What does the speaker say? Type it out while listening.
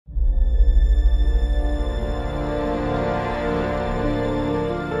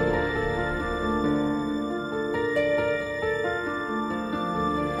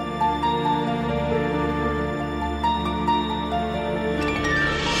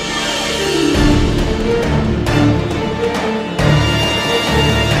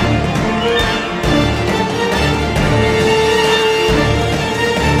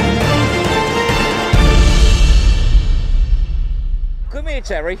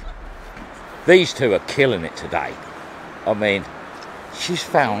Terry. These two are killing it today. I mean, she's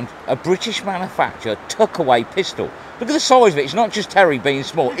found a British manufacturer tuck-away pistol. Look at the size of it. It's not just Terry being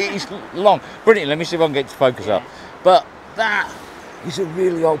small. It is long. Brilliant. Let me see if I can get it to focus up. But that is a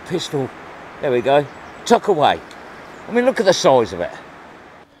really old pistol. There we go. Tuck away. I mean, look at the size of it.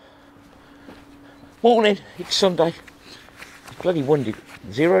 Morning. It's Sunday. It's bloody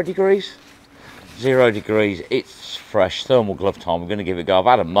 0 degrees. 0 degrees. It's fresh. Thermal glove time. We're going to give it a go. I've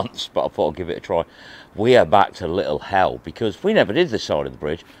had a month, but I thought I'd give it a try. We are back to little hell because we never did this side of the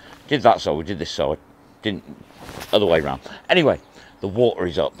bridge. Did that side. We did this side. Didn't other way around. Anyway, the water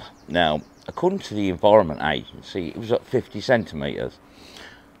is up now. According to the Environment Agency, it was up 50 centimetres.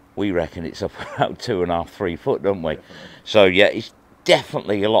 We reckon it's up about 2.5, 3 foot, don't we? Definitely. So yeah, it's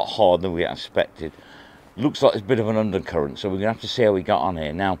definitely a lot harder than we expected. Looks like there's a bit of an undercurrent, so we're gonna have to see how we got on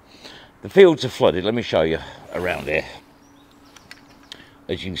here. Now, the fields are flooded. Let me show you around here.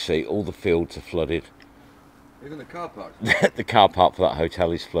 As you can see, all the fields are flooded. Even the car park. The car park for that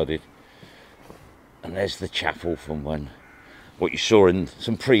hotel is flooded. And there's the chapel from what you saw in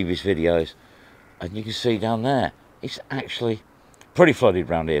some previous videos. And you can see down there, it's actually pretty flooded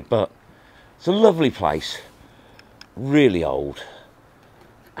around here, but it's a lovely place, really old.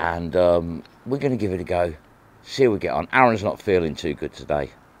 And we're going to give it a go, see how we get on. Aaron's not feeling too good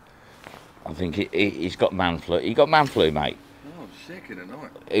today. I think he's got man flu. He got man flu, mate. Oh, sick in the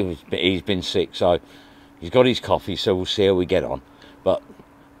night. He's been sick, so he's got his coffee, so we'll see how we get on. But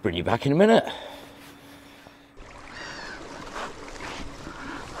bring you back in a minute.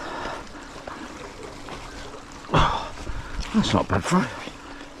 That's not bad for it.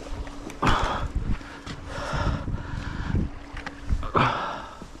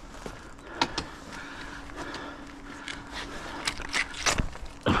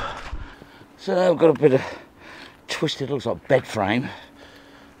 So I've got a bit of twisted, looks like bed frame.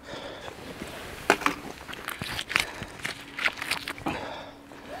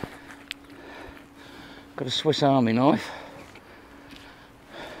 Got a Swiss Army knife.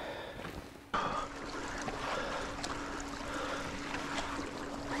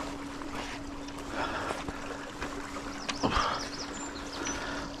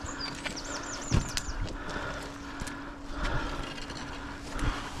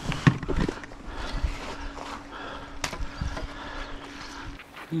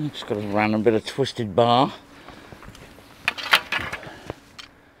 Just got a random bit of twisted bar.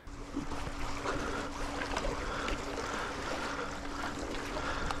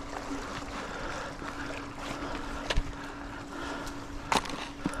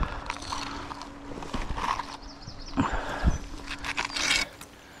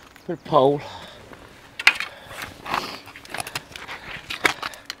 Bit of pole.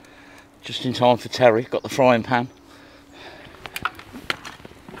 Just in time for Terry. Got the frying pan.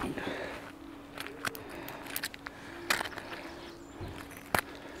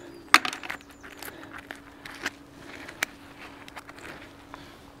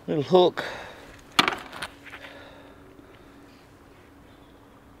 Little hook.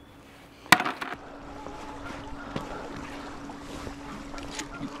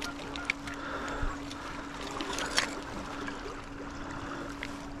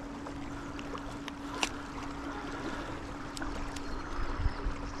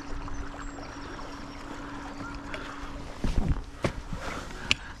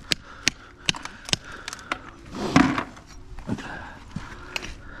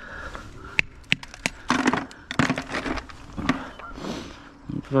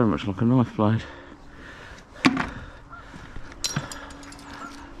 Very much like a knife blade.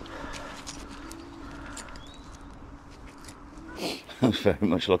 That's very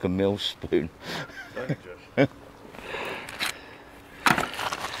much like a mill spoon.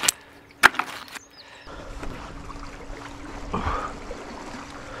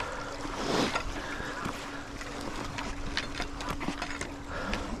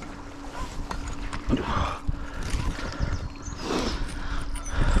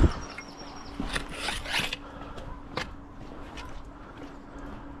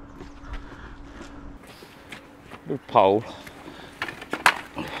 Little pole.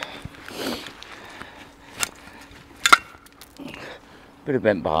 Bit of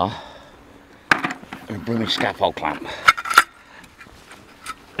bent bar and a blooming scaffold clamp.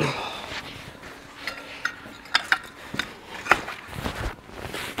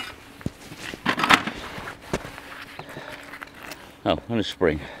 Oh, and a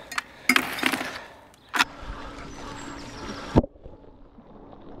spring.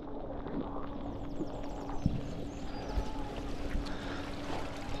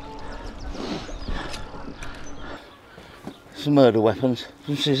 some murder weapons,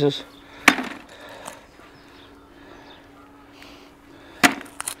 some scissors.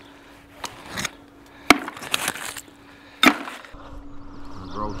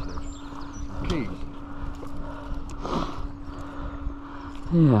 Keys.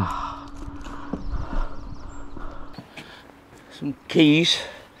 Yeah. Some keys.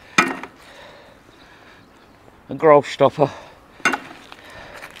 A grove stopper.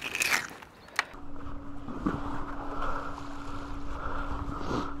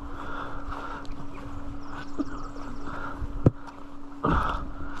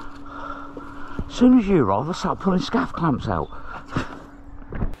 As soon as you arrive, I start pulling scaff clamps out.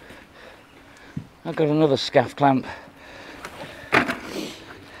 I've got another scaff clamp,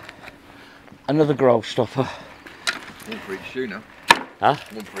 another grove stopper. One for each shoe now. Huh?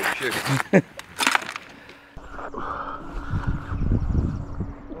 One for each shoe.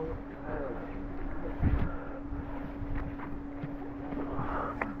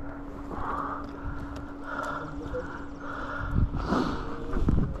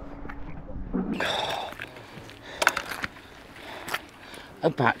 A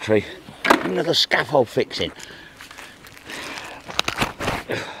battery, another scaffold fixing.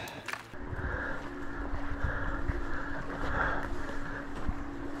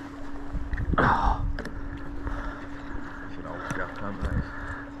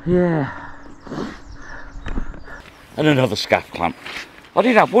 Yeah. And another scaff clamp. I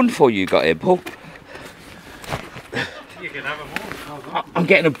didn't have one before you got here, Paul. You can have them all. I'm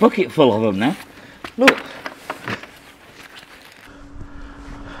getting a bucket full of them now. Look.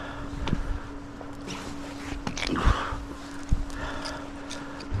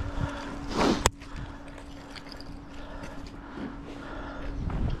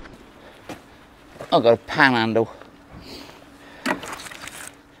 I've got a panhandle.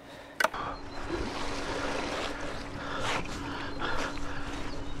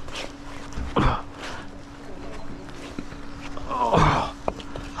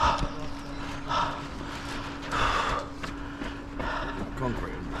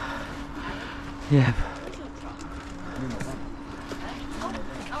 Concrete. Yeah.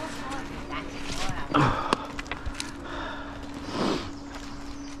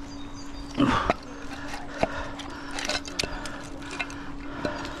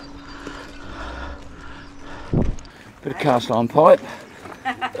 Bit of cast iron pipe.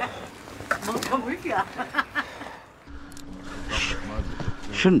 I'll come with you.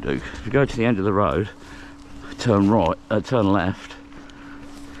 Shouldn't do. If you go to the end of the road, turn right, turn left.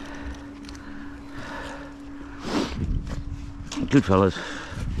 Good fellas.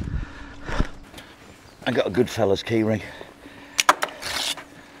 I got a good fellas key ring.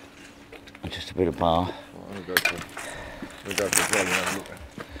 And just a bit of bar. Well, we'll go for the drive and have a look at.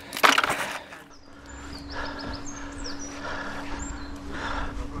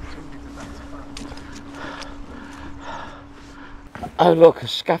 Oh look, a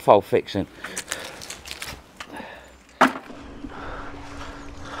scaffold fixing.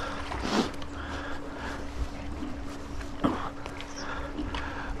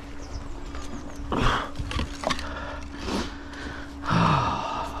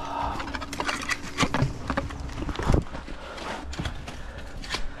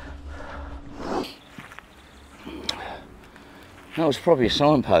 That was probably a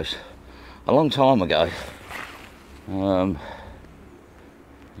signpost a long time ago.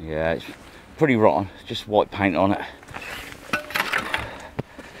 Yeah, it's pretty rotten, just white paint on it.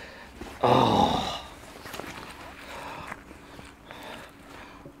 Oh.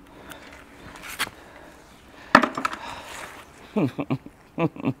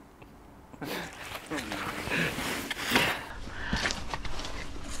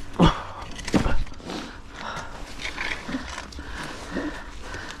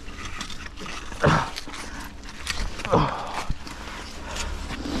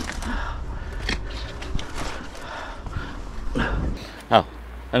 Oh,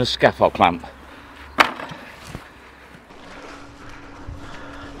 and a scaffold clamp.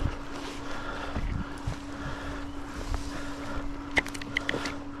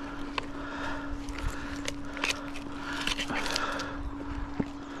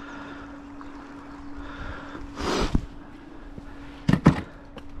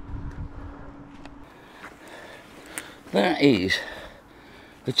 That is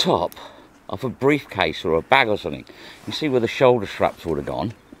the top of a briefcase or a bag or something. You see where the shoulder straps would have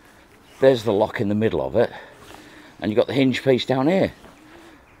gone. There's the lock in the middle of it, and you've got the hinge piece down here.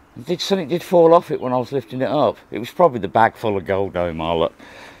 Something did fall off it when I was lifting it up. It was probably the bag full of gold dome. Look.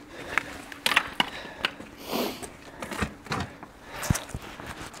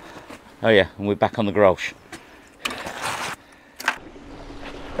 Oh yeah, and we're back on the Grolsch.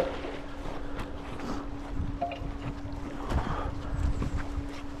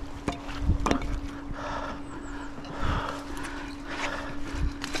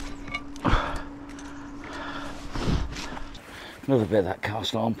 Another bit of that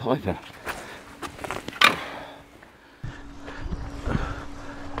cast iron piping.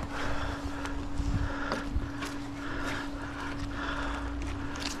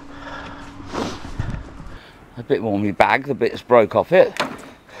 A bit more in my bag, the bits broke off it.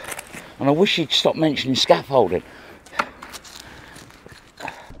 And I wish he'd stop mentioning scaffolding.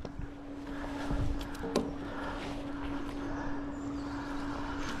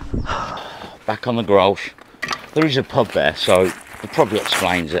 Back on the Grolsch. There is a pub there, so it probably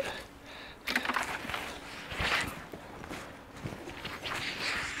explains it.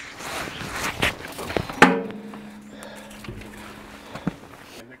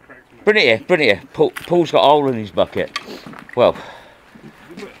 Bring it here, bring it here. Paul's got a hole in his bucket. Well,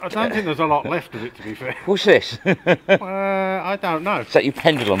 I don't think there's a lot left of it, to be fair. what's this? I don't know. Is that your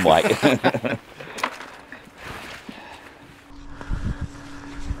pendulum weight?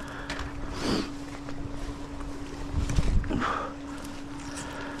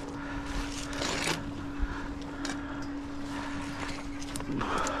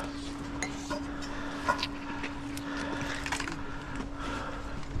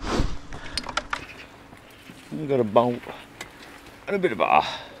 We've got a bolt and a bit of bar.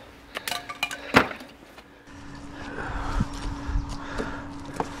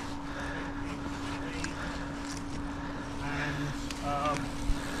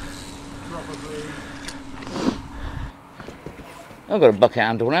 I've got a bucket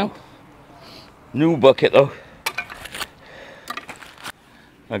handle now. New bucket though.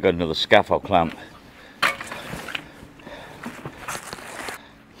 I've got another scaffold clamp.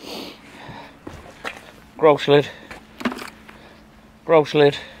 Grolsch lid. Grolsch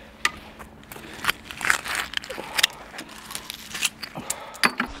lid.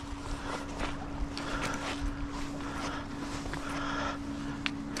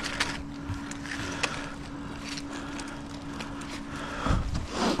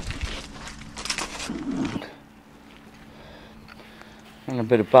 And a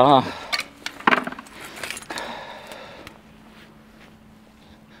bit of bar.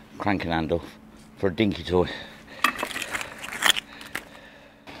 Cranking handle for a dinky toy.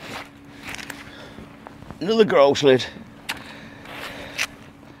 Another Grolsch lid.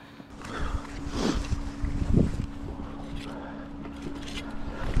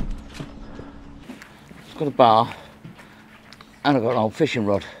 It's got a bar and I've got an old fishing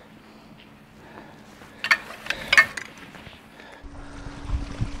rod.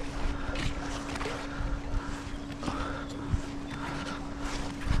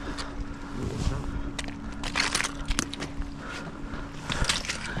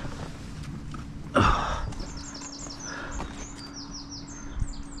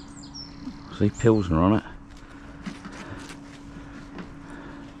 See, Pilsner on it.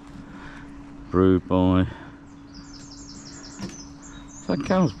 Brewed by... Is that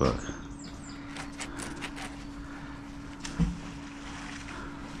Carlsberg?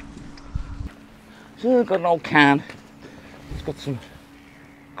 So I've got an old can. It's got some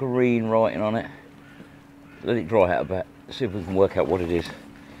green writing on it. Let it dry out a bit. See if we can work out what it is.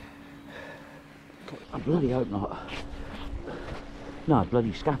 I bloody hope not. No,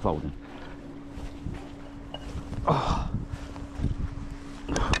 bloody scaffolding. Oh.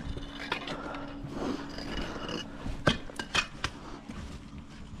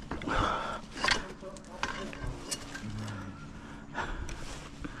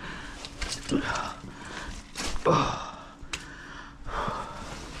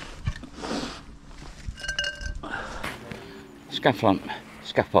 Scaffold.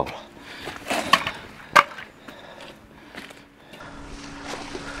 Scaffold.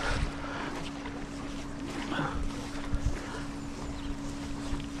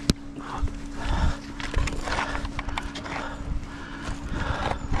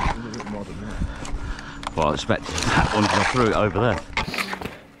 Well, I expected that one, I threw it over there.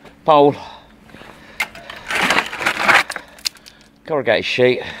 Pole, corrugated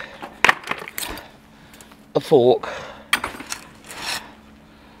sheet, a fork,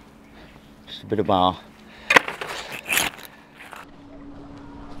 just a bit of bar.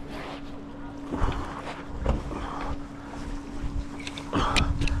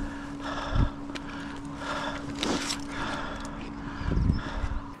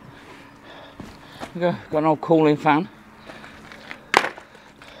 Got an old cooling fan.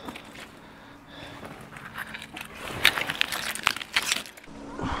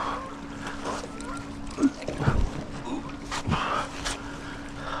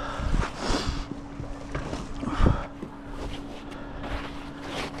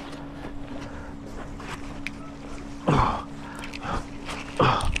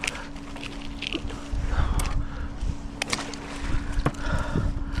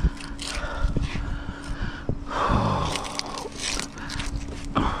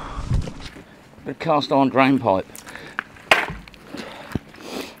 with cast iron drain pipe.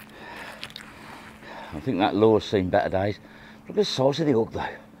 I think that lure's seen better days. Look at the size of the hook though.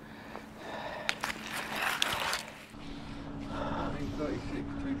 36,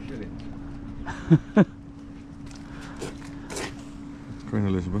 2 shillings. Queen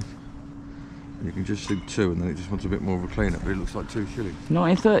Elizabeth. You can just see 2 and then it just wants a bit more of a clean up, but it looks like 2 shillings.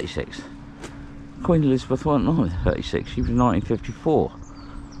 1936. Queen Elizabeth wasn't 1936, she was 1954.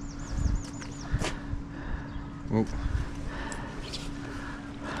 Well,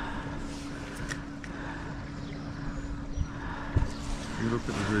 you look at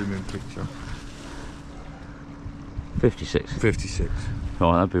the zoom in picture. 56. 56.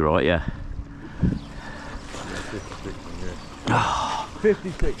 Oh, that'd be right, yeah. 56, yeah.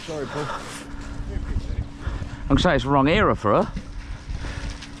 56, sorry Paul. I'm saying it's the wrong era for her.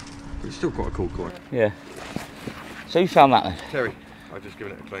 But it's still quite a cool coin. Yeah. So you found that then? Terry, I've just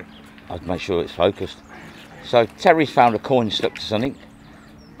given it a clean. I'd make sure it's focused. So Terry's found a coin stuck to something.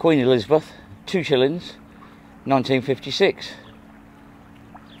 Queen Elizabeth, 2 shillings, 1956.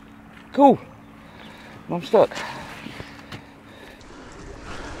 Cool. I'm stuck.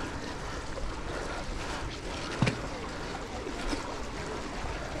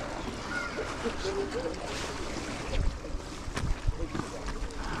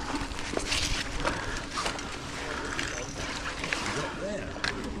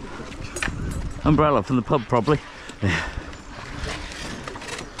 Umbrella from the pub, probably.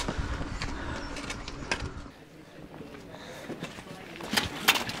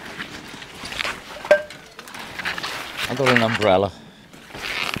 I got an umbrella,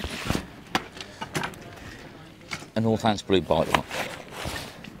 a Northants blue bike lock,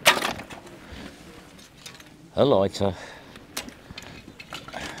 a lighter,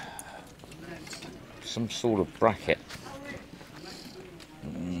 some sort of bracket.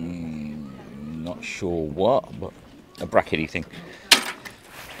 Not sure what, but a brackety thing.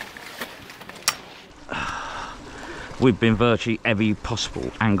 We've been virtually every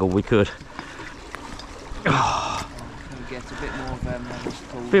possible angle we could. Can we get a bit more of what's it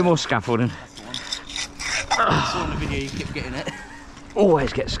called? Bit more scaffolding. I saw in the video you kept getting it.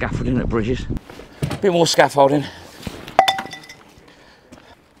 Always get scaffolding at bridges. Bit more scaffolding.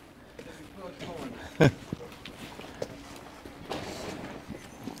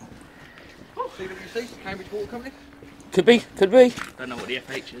 CWC, Cambridge Water Company. Could be, could be. Don't know what the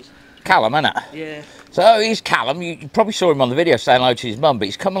FH is. Callum, innit? Yeah. So he's Callum. You probably saw him on the video saying hello to his mum, but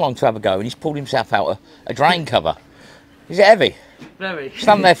he's come along to have a go and he's pulled himself out a drain cover. Is it heavy? Very.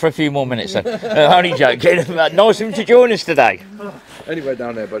 Stand there for a few more minutes then. Only joking. Nice of him to join us today. Anyway,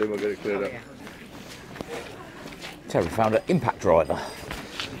 down there, buddy, we'll get it cleared up. Terry found an impact driver.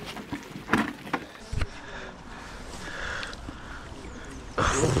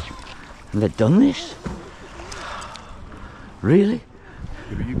 And they've done this? Really?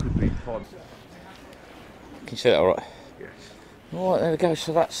 Yeah, but you could be fine. Can you see that alright? Yes. Alright, there we go.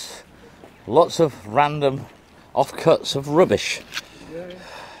 So that's lots of random offcuts of rubbish. Yeah.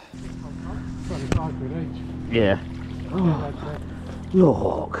 25 quid each. Yeah. Oh,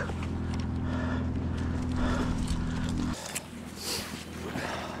 look.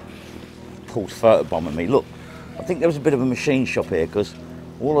 Paul's photobombing me. Look, I think there was a bit of a machine shop here because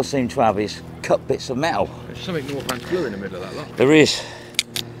all I seem to have is cut bits of metal. There's something Northants blue in the middle of that lot. There is.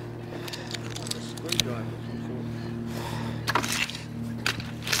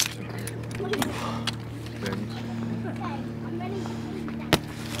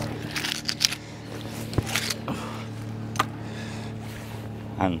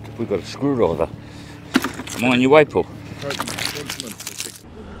 And we've got a screwdriver. Come on your way, Paul.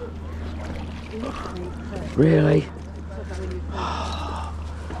 Really? I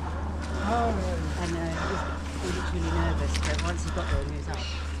know, he was really nervous, but once he got there, he was up.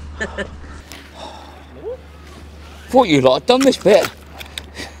 Thought you lot had done this bit.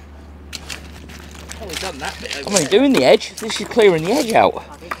 Oh, we've done that bit. I mean, doing the edge. This is clearing the edge out. I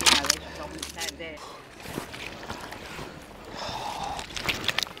think, you know, they just told me to stand there.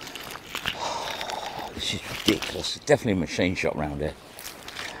 This is ridiculous. It's definitely a machine shop round here.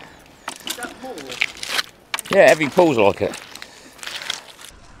 Is that Paul? Yeah, every pool's like it.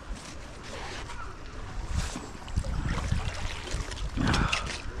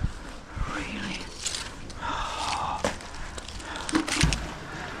 Really?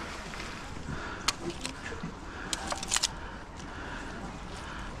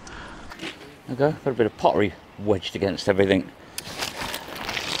 Okay, got a bit of pottery wedged against everything.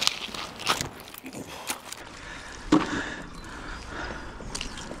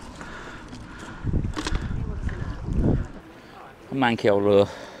 A manky old lure.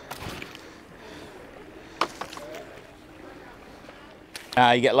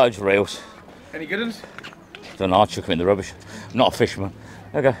 You get loads of reels. Any good ones? Don't know, I chuck them in the rubbish. I'm not a fisherman.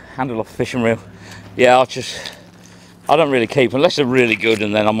 There you go, handle off a fishing reel. Yeah, I don't really keep unless they're really good,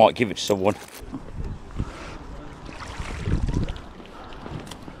 and then I might give it to someone.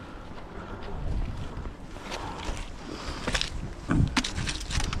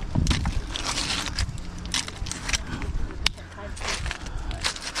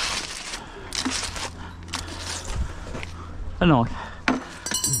 A knife.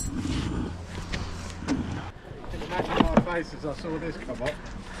 Imagine my face as I saw this come up.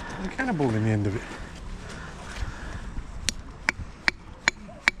 There's a cannonball in the end of it.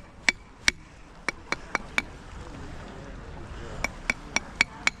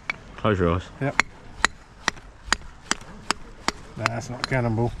 Close your eyes. Yep. No, that's not a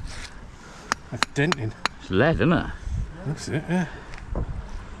cannonball. That's denting. It's lead, isn't it? That's it, yeah.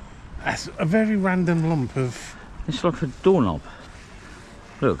 That's a very random lump of... It's like a doorknob.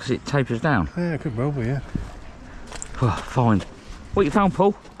 Look, 'cause it tapers down. Yeah, it could well be, yeah. Fine. What you found,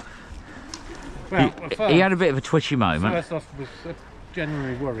 Paul? Well, He had a bit of a twitchy moment. First I was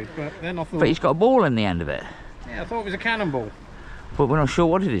genuinely worried, but then I thought... But he's got a ball in the end of it. Yeah, I thought it was a cannonball. But we're not sure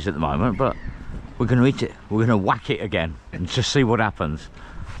what it is at the moment, but we're going to eat it. We're going to whack it again and just see what happens.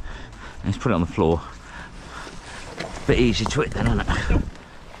 Let's put it on the floor. Bit easy to it then, isn't it?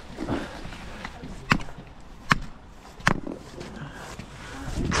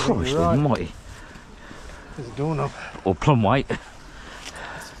 Christ almighty. There's a doorknob. Or plum white.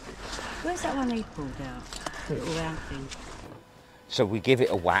 Where's that one he pulled out? The little round thing. So we give it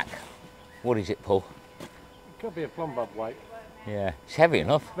a whack. What is it, Paul? It could be a plumb bob weight. Yeah, it's heavy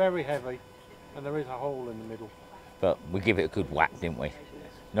enough. Very heavy. And there is a hole in the middle. But we give it a good whack, didn't we?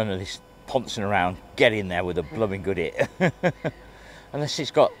 None of this pouncing around. Get in there with a blooming good hit. Unless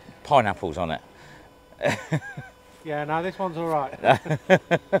it's got pineapples on it. Yeah, no, this one's alright.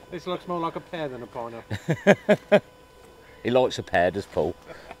 This looks more like a pear than a pineapple. He likes a pear, does Paul?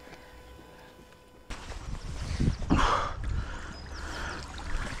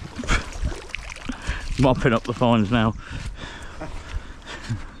 Mopping up the fines now.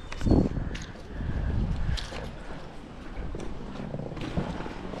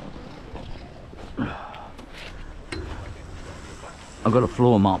 I've got a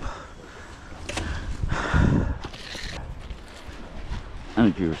floor mop.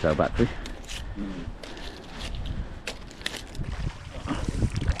 And a Duracell battery.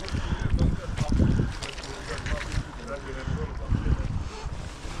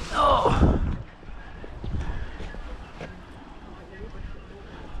 Oh.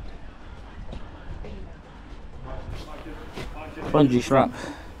 Bungee strap.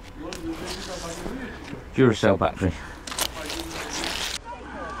 Duracell battery.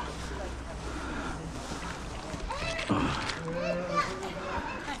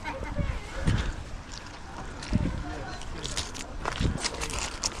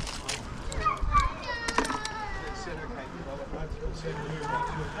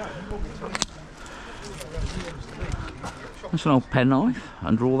 That's an old penknife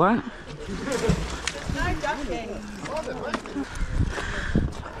under all that.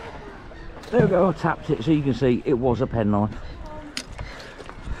 There we go, I tapped it so you can see it was a penknife.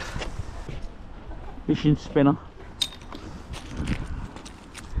 Fishing spinner.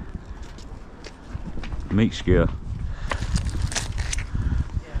 Meat skewer.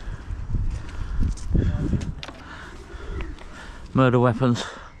 Murder weapons.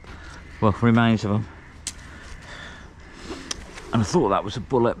 Well, remains of them. And I thought that was a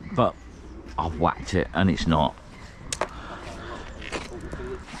bullet, but I've whacked it and it's not.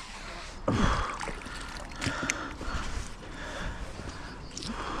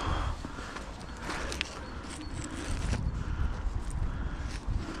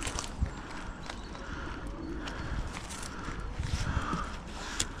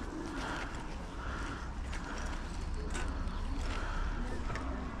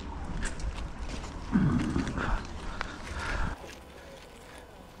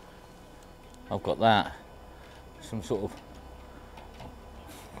 I've got that, some sort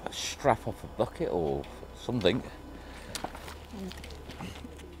of strap off a bucket or something.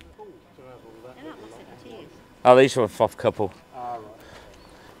 Oh, these are a FOF couple.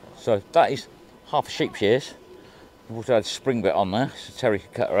 So that is half a sheep's ears. We've also had a spring bit on there, so Terry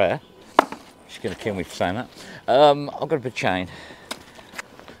could cut her hair. She's going to kill me for saying that. I've got a bit of chain,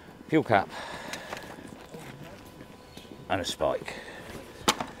 fuel cap, and a spike.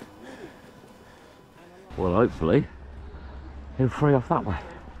 Well, hopefully he'll free off that way.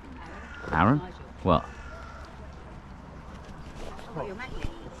 Aaron, what?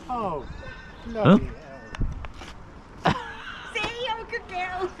 Oh, Huh? See, I'm a good girl.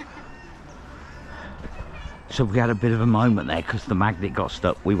 So we had a bit of a moment there because the magnet got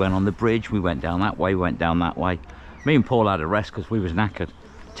stuck. We went on the bridge, we went down that way, went down that way. Me and Paul had a rest because we was knackered.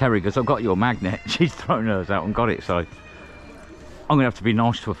 Terry goes, I've got your magnet. She's thrown hers out and got it, so I'm gonna have to be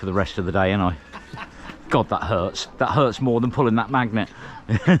nice to her for the rest of the day, ain't I? God, that hurts. That hurts more than pulling that magnet.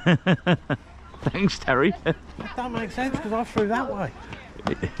 Thanks, Terry. That don't make sense because I threw that way.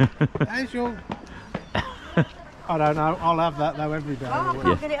 How's your... I don't know. I'll have that though every day. Oh, I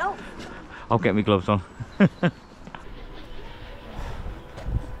can't get it off. I'll get my gloves on.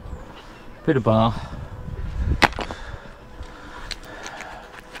 Bit of bar.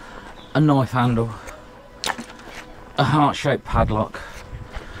 A knife handle. A heart-shaped padlock.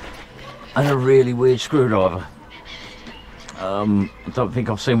 And a really weird screwdriver. I don't think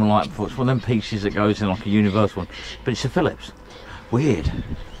I've seen one like that before. It's one of them pieces that goes in like a universal one. But it's a Phillips. Weird.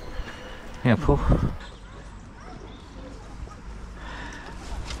 Yeah, Paul.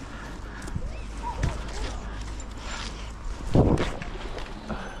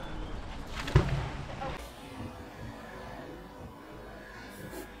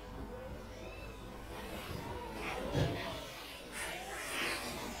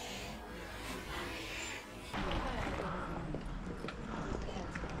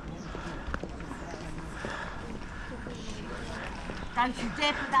 Don't you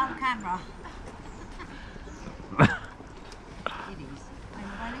dare put that on camera. It is. Wait,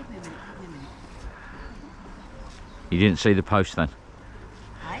 leave me a minute. You didn't see the post then?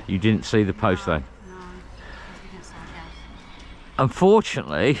 Hey? You didn't see the post then? No, it's against something else.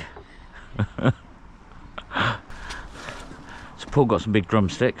 Unfortunately, so Paul got some big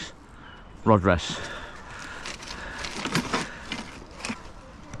drumsticks, rod rests.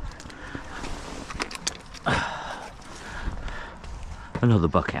 Another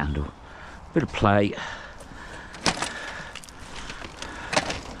bucket handle, bit of plate.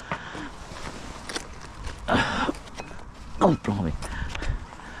 Oh blimey,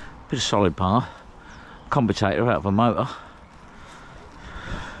 bit of solid bar, commutator out of a motor.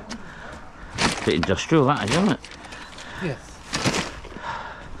 Bit industrial that is, isn't it? Yes.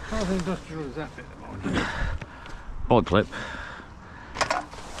 How industrial is that bit? Bike clip.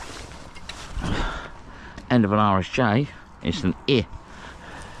 End of an RSJ, it's an ear.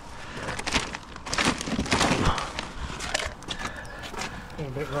 A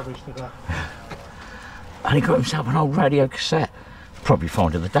bit rubbish to that. And he got himself an old radio cassette. Probably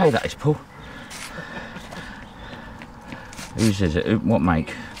find of the day that is, Paul. Whose is it? What make?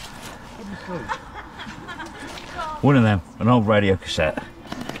 One of them, an old radio cassette.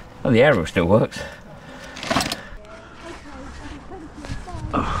 Oh, the aerial still works.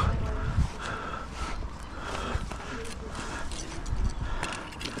 Oh.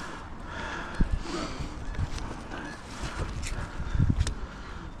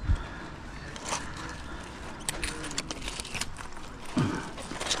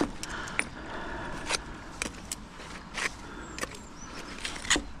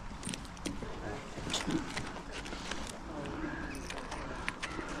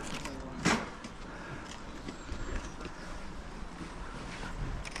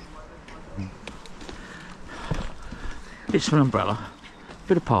 Bits of an umbrella,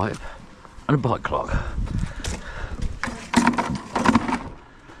 bit of pipe, and a bike clock.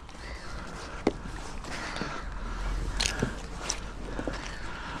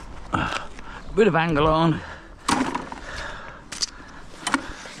 Bit of angle on.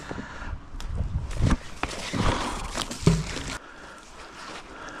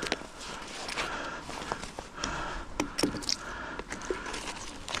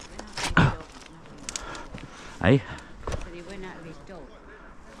 Hey?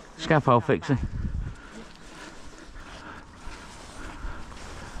 Scaffold fixing.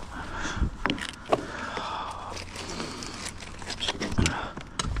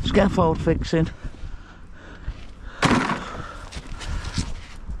 Scaffold fixing.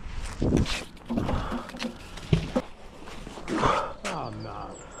 Oh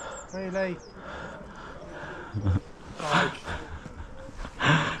no. Really? Like,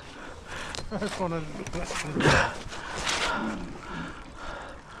 first one of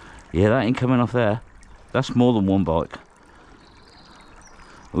Yeah, that ain't coming off there. That's more than one bike.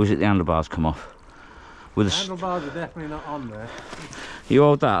 Or is it the handlebars come off? With the handlebars are definitely not on there. You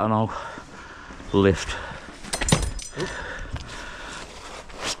hold that and I'll lift.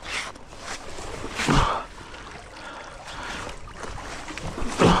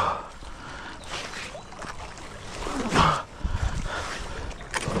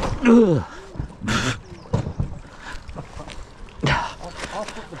 Ugh. I'll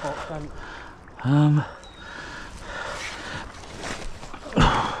put the box down.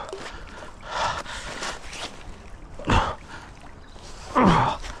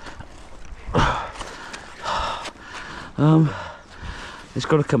 It's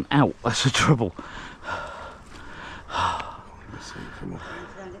got to come out, that's the trouble.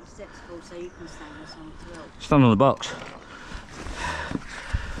 Stand on the box.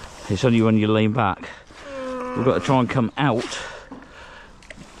 It's only when you lean back. We've got to try and come out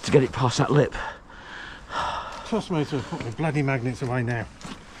to get it past that lip. Trust me to put my bloody magnets away now.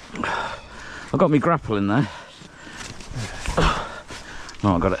 I've got my grapple in there.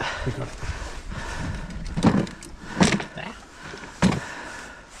 No, I got it. We got it.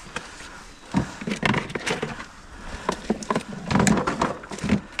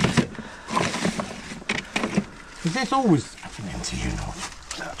 Is this always happening to you now?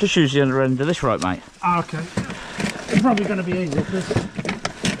 Just use the other end of this rope, mate. Ah, okay. It's probably going to be easier because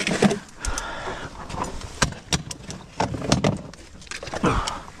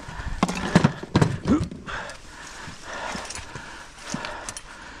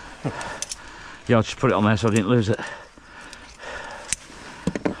yeah, I'll just put it on there so I didn't lose it.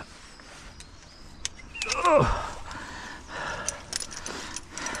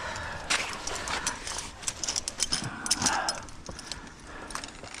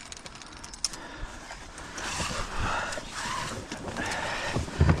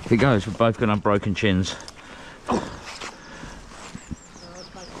 If it goes, we're both going to have broken chins.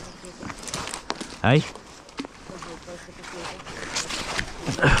 Hey?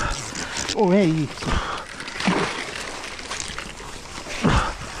 oh hey.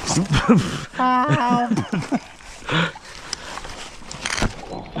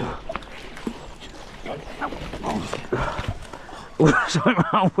 Sorry,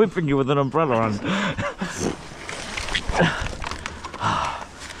 I'm whipping you with an umbrella on.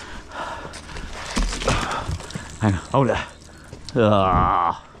 Hang on, hold it.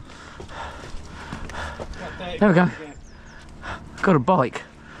 Ah. There we go. Got a bike.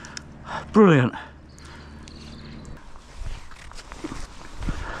 Brilliant.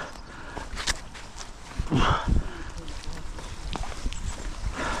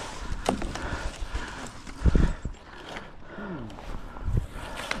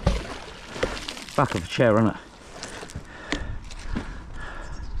 Back of a chair, isn't it?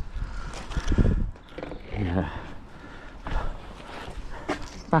 Yeah.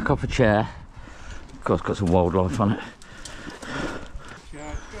 Back off a chair. Of course, got some wildlife on it.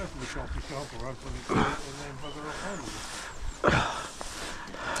 Yeah, go from the coffee shop or open the and then bugger off home.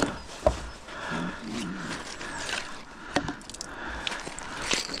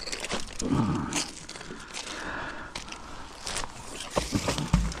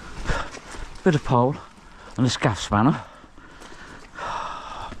 Bit of pole and a scaff spanner.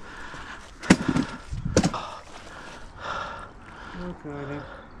 Okay then.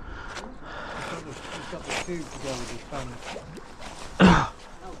 We've got the tube to go with this spanner.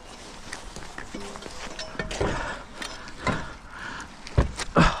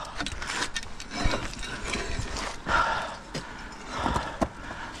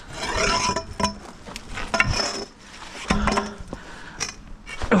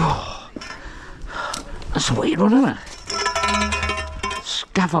 That's a weird one, isn't it?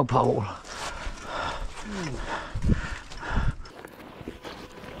 Scaffold pole.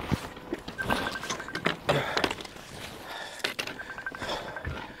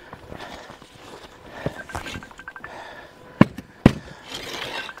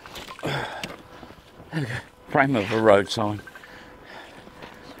 There we go. Frame of a road sign.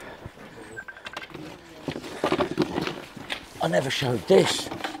 I never showed this.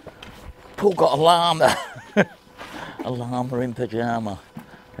 Paul got a llama. A llama in pyjama.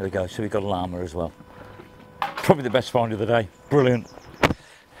 There we go, so we got a llama as well. Probably the best find of the day. Brilliant.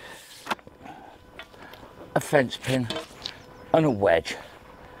 A fence pin and a wedge.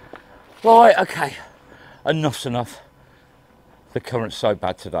 Right, okay. Enough's enough. The current's so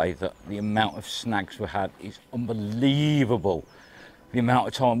bad today that the amount of snags we had is unbelievable. The amount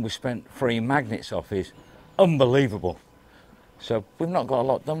of time we spent freeing magnets off is unbelievable. So we've not got a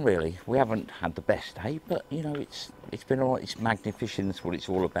lot done really. We haven't had the best day, but you know, it's been all right. It's magnet fishing, that's what it's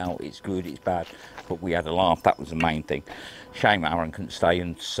all about. It's good, it's bad, but we had a laugh. That was the main thing. Shame Aaron couldn't stay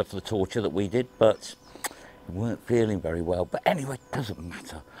and suffer the torture that we did, but we weren't feeling very well. But anyway, it doesn't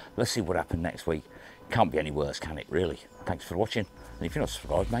matter. Let's see what happened next week. Can't be any worse, can it really? Thanks for watching. And if you're not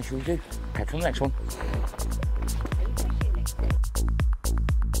subscribed, make sure you do. Catch you on the next one.